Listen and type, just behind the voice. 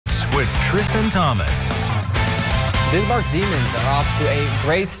with Tristan Thomas. Bismarck Demons are off to a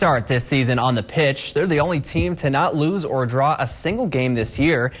great start this season on the pitch. They're the only team to not lose or draw a single game this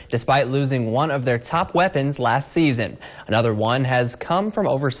year, despite losing one of their top weapons last season. Another one has come from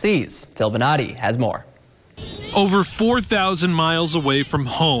overseas. Phil Bonatti has more. Over 4,000 miles away from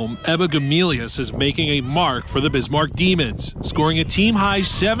home, Ebba Gamelius is making a mark for the Bismarck Demons, scoring a team-high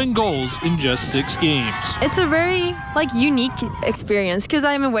 7 goals in just 6 games. It's a very unique experience because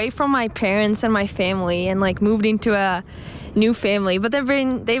I'm away from my parents and my family and moved into a new family. But they've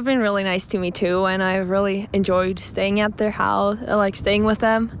been really nice to me too, and I really enjoyed staying at their house, staying with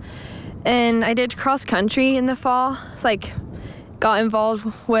them. And I did cross country in the fall. It's got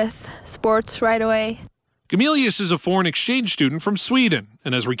involved with sports right away. Gamelius is a foreign exchange student from Sweden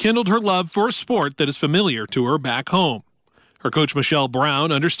and has rekindled her love for a sport that is familiar to her back home. Her coach, Michelle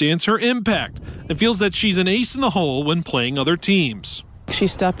Brown, understands her impact and feels that she's an ace in the hole when playing other teams. She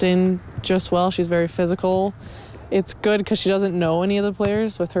stepped in just well. She's very physical. It's good because she doesn't know any of the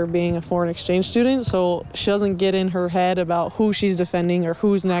players with her being a foreign exchange student, so she doesn't get in her head about who she's defending or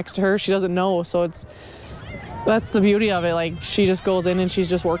who's next to her. She doesn't know, so that's the beauty of it. She just goes in and she's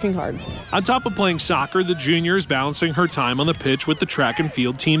just working hard. On top of playing soccer, the junior is balancing her time on the pitch with the track and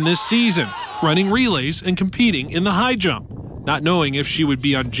field team this season, running relays and competing in the high jump. Not knowing if she would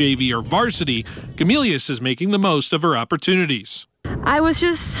be on JV or varsity, Gamelius is making the most of her opportunities. I was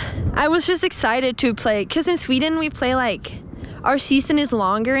just excited to play because in Sweden we play our season is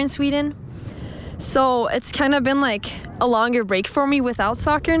longer in Sweden. So it's kind of been a longer break for me without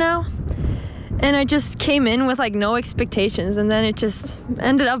soccer now. And I just came in with no expectations, and then it just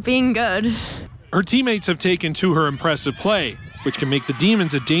ended up being good. Her teammates have taken to her impressive play, which can make the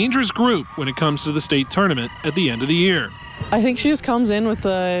Demons a dangerous group when it comes to the state tournament at the end of the year. I think she just comes in with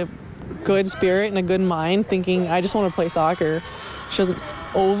a good spirit and a good mind, thinking, I just want to play soccer. She doesn't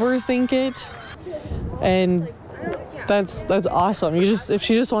overthink it, and that's awesome. If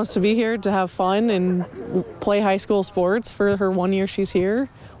she just wants to be here to have fun and play high school sports for her 1 year she's here,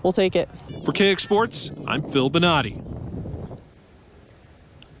 we'll take it. For KX Sports, I'm Phil Bonatti.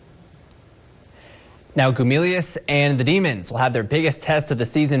 Now, Gamelius and the Demons will have their biggest test of the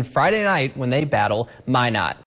season Friday night when they battle Minot.